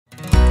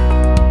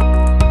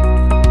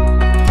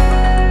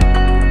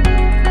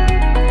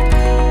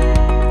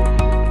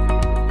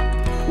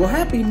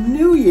Happy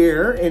New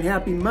Year and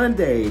Happy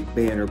Monday,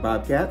 Banner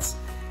Bobcats.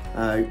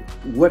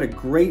 What a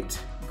great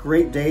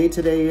day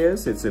today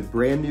is. It's a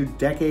brand new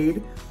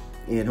decade,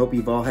 and hope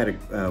you've all had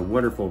a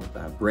wonderful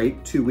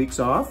break, 2 weeks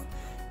off.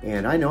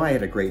 And I know I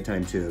had a great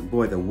time too.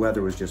 Boy, the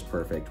weather was just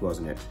perfect,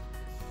 wasn't it?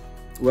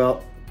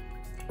 Well,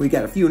 we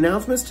got a few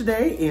announcements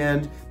today,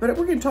 but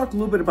we're going to talk a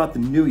little bit about the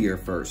new year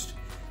first.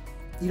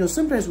 You know,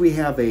 sometimes we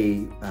have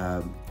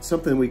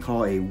something we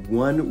call a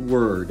one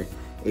word,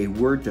 a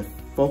word to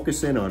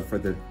focus in on for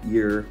the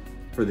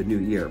new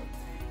year.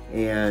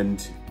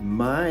 And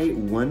my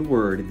one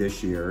word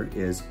this year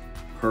is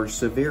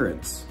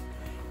perseverance.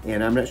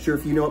 And I'm not sure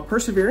if you know what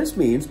perseverance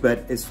means,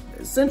 but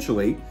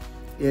essentially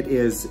it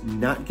is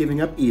not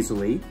giving up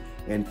easily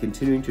and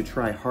continuing to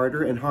try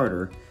harder and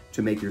harder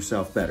to make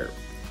yourself better.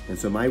 And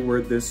so my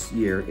word this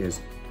year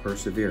is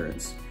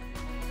perseverance.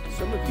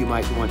 Some of you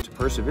might want to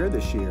persevere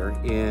this year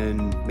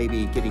in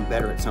maybe getting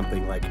better at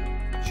something like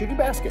shooting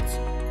baskets.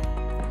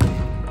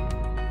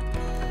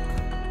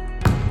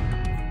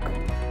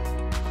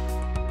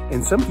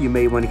 And some of you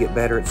may want to get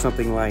better at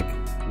something like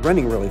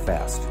running really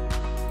fast.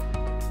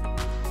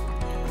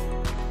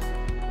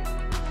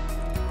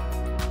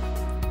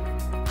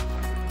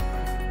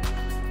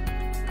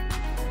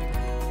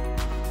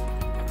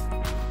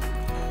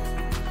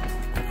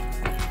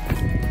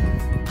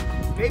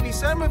 Maybe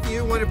some of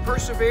you want to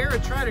persevere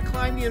and try to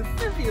climb the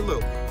infinity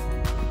loop.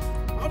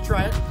 I'll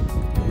try it.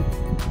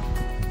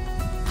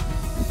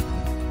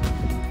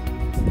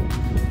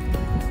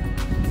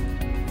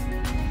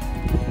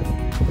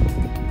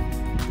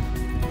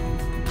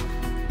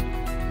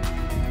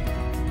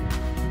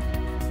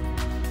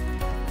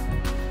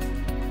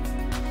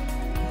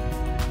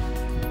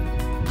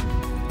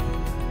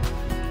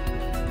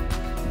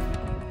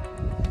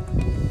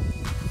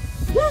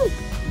 Woo!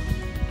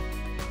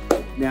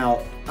 Now,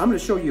 I'm going to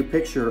show you a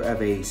picture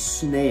of a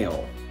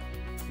snail.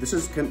 This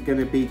is going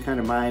to be kind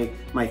of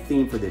my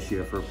theme for this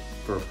year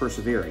for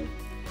persevering.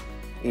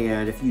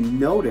 And if you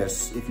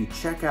notice, if you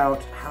check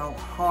out how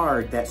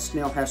hard that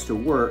snail has to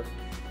work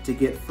to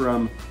get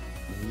from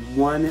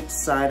one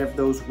side of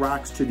those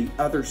rocks to the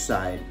other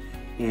side,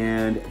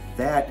 and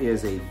that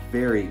is a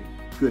very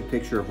good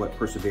picture of what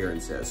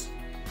perseverance is.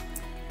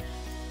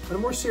 On a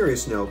more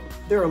serious note,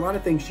 there are a lot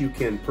of things you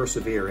can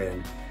persevere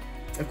in.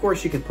 Of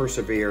course, you can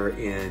persevere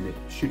in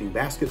shooting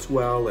baskets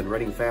well and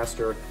running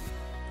faster,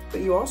 but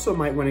you also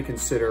might want to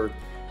consider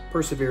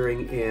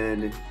persevering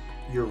in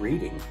your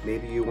reading.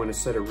 Maybe you want to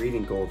set a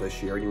reading goal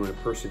this year and you want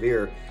to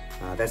persevere.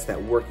 That's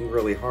that working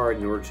really hard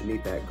in order to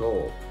meet that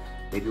goal.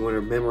 Maybe you want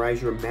to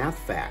memorize your math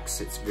facts.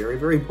 It's very,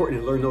 very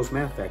important to learn those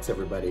math facts,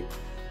 everybody.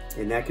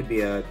 And that could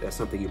be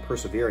something you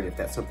persevere in if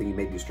that's something you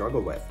maybe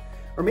struggle with.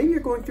 Or maybe you're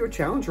going through a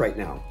challenge right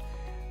now.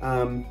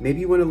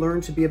 Maybe you want to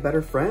learn to be a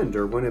better friend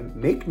or want to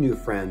make new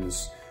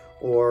friends,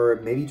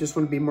 or maybe you just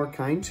want to be more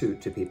kind to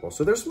people.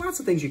 So there's lots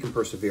of things you can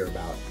persevere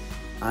about.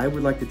 I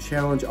would like to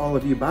challenge all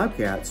of you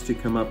Bobcats to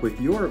come up with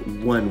your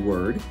one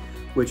word,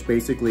 which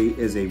basically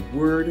is a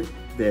word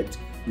that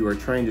you are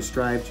trying to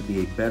strive to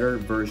be a better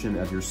version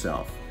of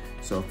yourself.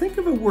 So think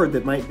of a word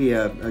that might be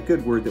a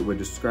good word that would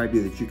describe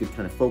you, that you could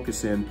kind of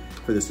focus in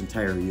for this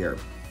entire year.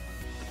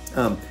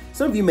 Some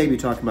of you may be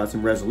talking about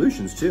some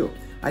resolutions too.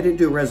 I didn't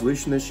do a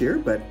resolution this year,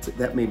 but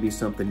that may be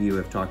something you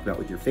have talked about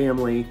with your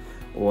family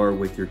or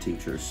with your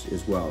teachers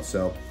as well.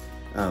 So,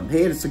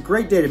 hey, it's a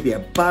great day to be a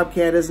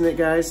Bobcat, isn't it,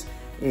 guys?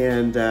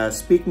 And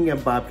speaking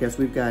of Bobcats,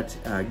 we've got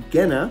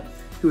Genna,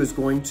 who is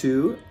going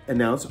to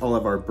announce all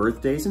of our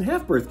birthdays and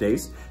half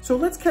birthdays. So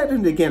let's cut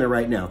into Genna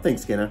right now.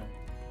 Thanks, Genna.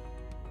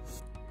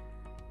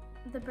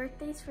 The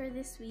birthdays for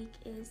this week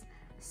is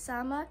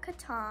Sama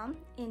Katam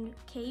in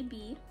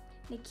KB,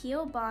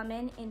 Nikhil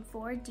Bauman in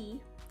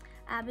 4D,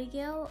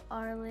 Abigail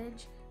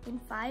Arledge in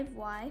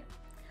 5Y,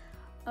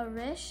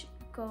 Arish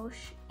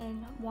Ghosh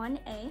in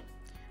 1A,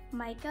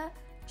 Micah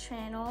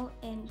Tranel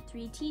in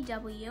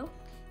 3TW,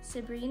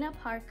 Sabrina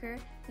Parker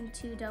in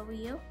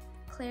 2W,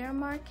 Claire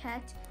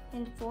Marquette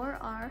in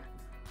 4R,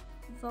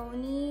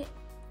 Voni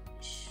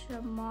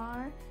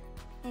Shamar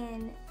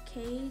in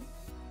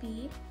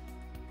KB,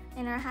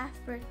 and our half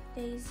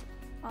birthdays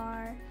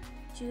are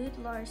Jude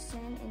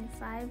Larson in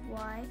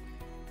 5Y,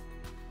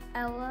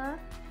 Ella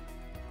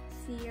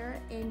Fear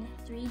in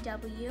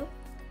 3W,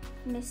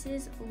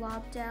 Mrs.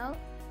 Lobdell,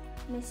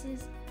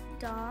 Mrs.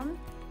 Dom,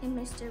 and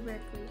Mr.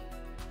 Berkeley.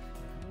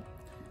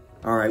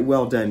 All right,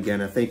 well done,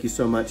 Genna. Thank you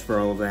so much for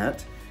all of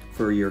that,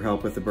 for your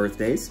help with the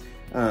birthdays.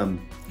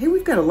 Hey,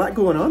 we've got a lot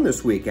going on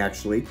this week,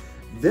 actually.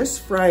 This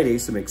Friday,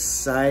 some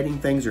exciting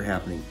things are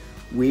happening.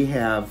 We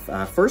have,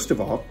 first of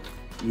all,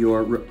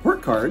 your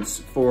report cards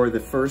for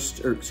the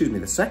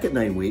second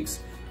 9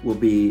 weeks will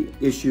be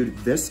issued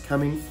this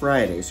coming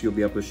Friday. So you'll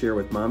be able to share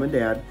with Mom and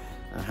Dad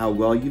how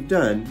well you've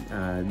done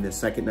in the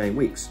second 9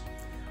 weeks.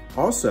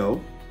 Also,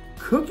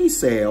 cookie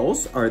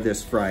sales are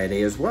this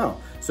Friday as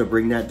well. So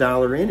bring that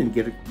 $1 in and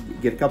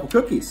get a couple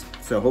cookies.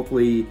 So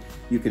hopefully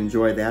you can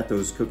enjoy that.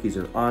 Those cookies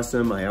are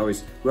awesome. We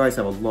always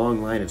have a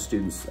long line of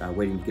students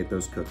waiting to get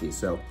those cookies.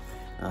 So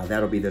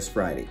that'll be this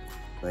Friday.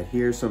 But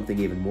here's something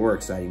even more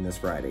exciting this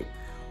Friday.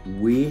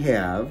 we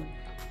have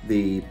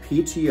the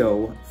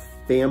PTO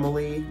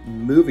Family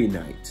Movie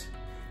Night.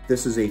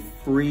 This is a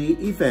free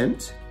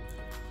event.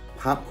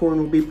 Popcorn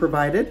will be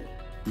provided,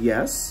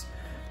 yes.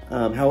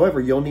 However,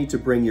 you'll need to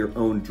bring your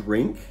own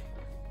drink,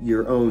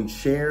 your own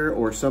chair,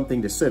 or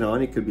something to sit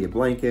on. It could be a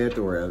blanket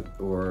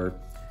or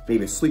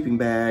maybe a sleeping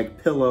bag,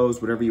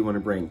 pillows, whatever you want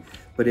to bring.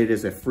 But it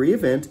is a free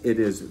event. It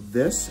is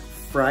this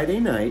Friday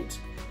night.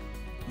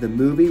 The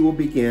movie will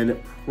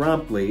begin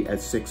promptly at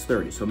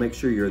 6:30. So make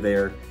sure you're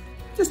there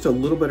just a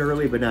little bit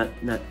early, but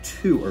not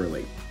too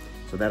early.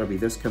 So that'll be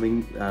this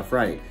coming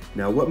Friday.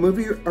 Now, what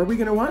movie are we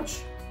gonna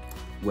watch?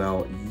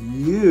 Well,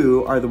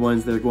 you are the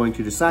ones that are going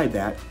to decide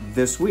that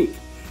this week.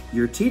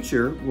 Your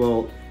teacher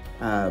will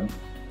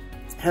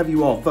have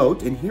you all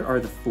vote, and here are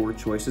the 4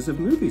 choices of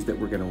movies that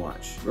we're gonna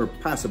watch, or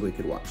possibly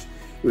could watch.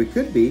 It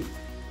could be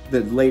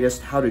the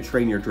latest How to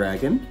Train Your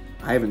Dragon.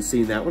 I haven't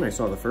seen that one. I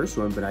saw the first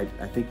one, but I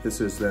think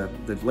this is the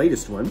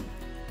latest one.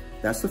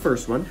 That's the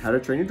first one, How to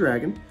Train Your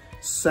Dragon.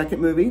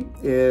 Second movie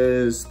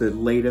is the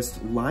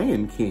latest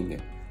Lion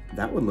King.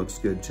 That one looks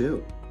good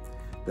too.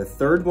 The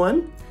third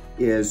one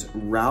is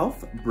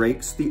Ralph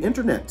Breaks the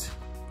Internet.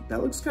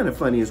 That looks kind of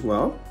funny as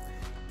well.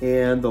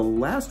 And the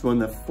last one,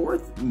 the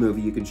 4th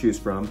movie you can choose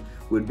from,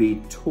 would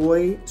be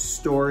Toy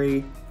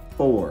Story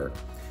 4.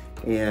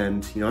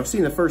 And, you know, I've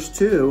seen the first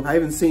 2. I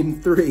haven't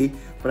seen 3,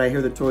 but I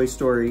hear that Toy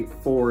Story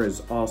 4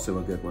 is also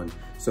a good one.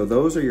 So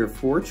those are your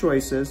 4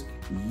 choices.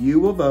 You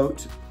will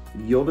vote.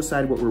 You'll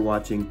decide what we're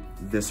watching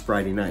this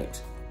Friday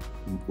night.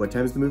 What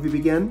time does the movie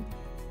begin?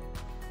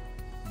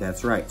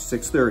 That's right,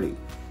 6:30.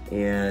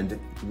 And the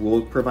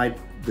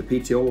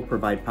PTO will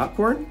provide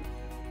popcorn.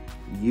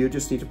 You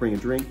just need to bring a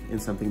drink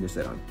and something to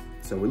sit on.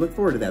 So we look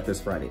forward to that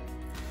this Friday.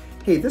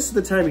 Hey, this is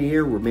the time of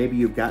year where maybe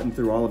you've gotten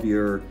through all of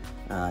your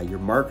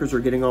markers are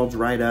getting all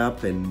dried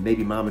up, and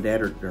maybe mom and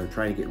dad are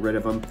trying to get rid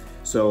of them.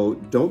 So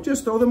don't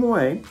just throw them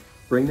away.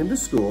 Bring them to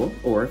school,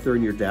 or if they're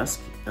in your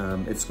desk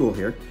at school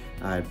here,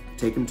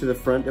 take them to the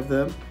front of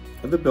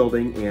the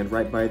building, and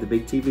right by the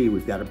big TV,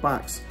 we've got a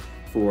box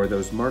for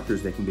those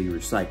markers that can be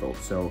recycled.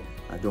 So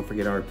don't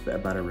forget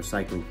about our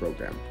recycling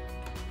program.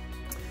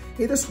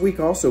 Hey, this week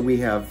also we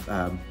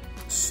have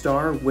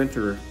STAR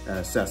Winter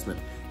Assessment.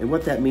 And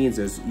what that means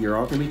is you're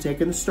all gonna be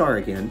taking the STAR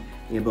again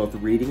in both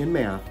reading and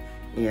math,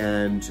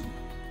 and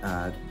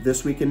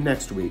this week and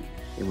next week.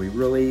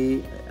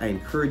 And I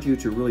encourage you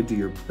to really do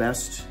your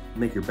best,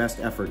 make your best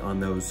effort on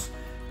those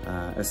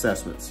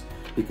assessments,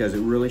 because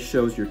it really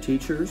shows your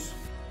teachers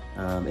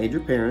and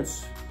your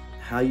parents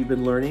how you've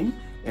been learning.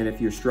 And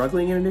if you're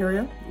struggling in an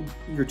area,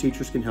 your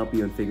teachers can help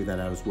you and figure that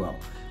out as well.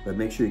 But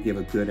make sure you give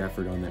a good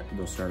effort on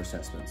those STAR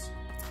assessments.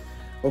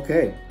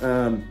 Okay,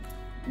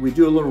 we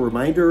do a little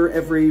reminder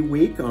every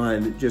week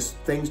on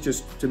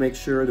things to make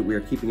sure that we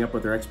are keeping up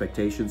with our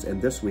expectations.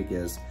 And this week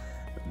is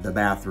the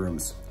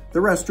bathrooms, the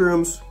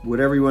restrooms,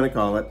 whatever you want to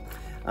call it.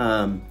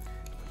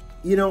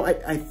 You know,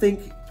 I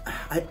think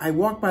I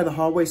walk by the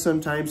hallway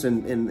sometimes,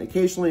 and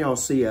occasionally I'll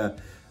see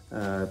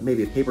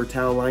maybe a paper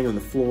towel lying on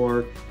the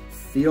floor.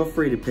 Feel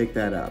free to pick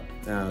that up.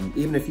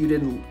 Even if you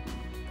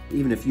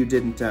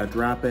didn't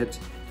drop it,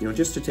 you know,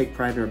 just to take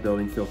pride in our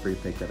building, feel free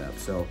to pick that up.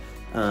 So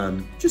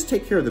just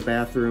take care of the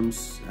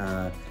bathrooms.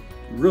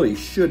 Really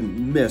shouldn't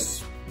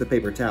miss the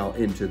paper towel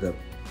into the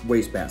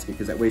wastebasket,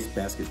 because that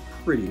wastebasket is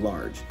pretty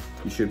large.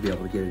 You should be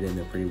able to get it in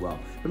there pretty well.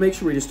 But make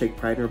sure we just take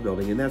pride in our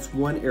building, and that's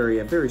one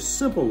area, a very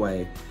simple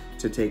way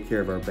to take care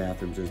of our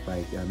bathrooms, is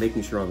by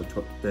making sure all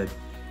the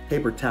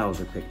paper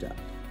towels are picked up.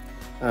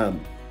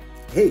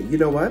 Hey, you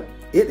know what?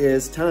 It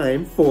is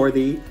time for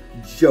the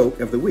joke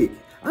of the week.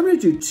 I'm gonna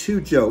do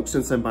 2 jokes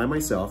since I'm by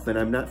myself, and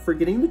I'm not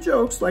forgetting the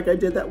jokes like I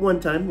did that one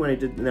time when I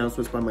did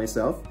announcements by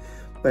myself.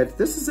 But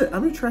this is it.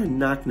 I'm gonna try a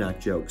knock-knock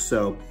joke.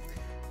 So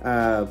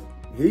here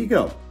you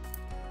go.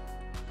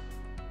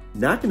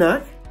 Knock,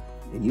 knock,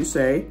 and you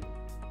say,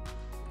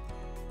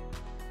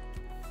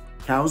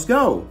 cows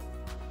go.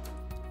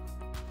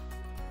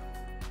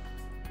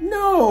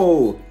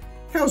 No,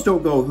 cows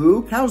don't go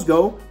who, cows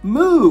go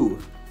moo.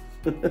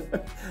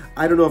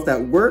 I don't know if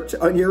that worked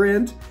on your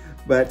end,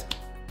 but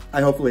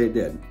hopefully it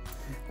did.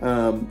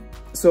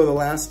 So the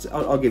last,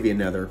 I'll give you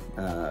another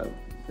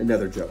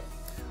joke.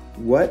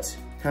 What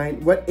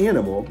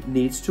animal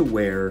needs to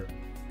wear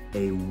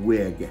a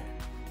wig?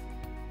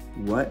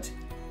 What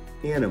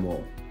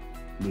animal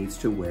needs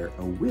to wear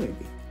a wig?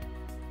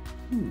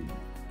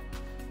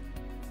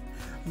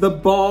 The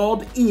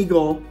bald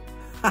eagle.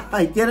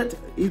 I get it.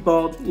 He's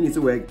bald. He needs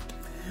a wig.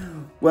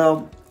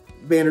 Well,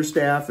 Banner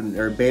staff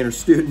or Banner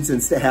students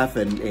and staff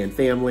and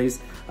families,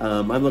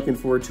 I'm looking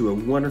forward to a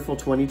wonderful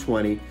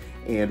 2020.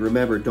 And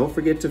remember, don't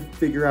forget to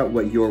figure out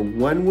what your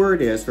one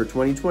word is for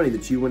 2020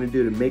 that you want to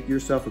do to make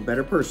yourself a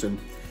better person.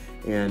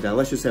 And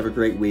let's just have a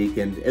great week.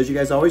 And as you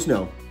guys always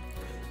know,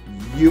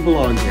 you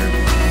belong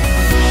here.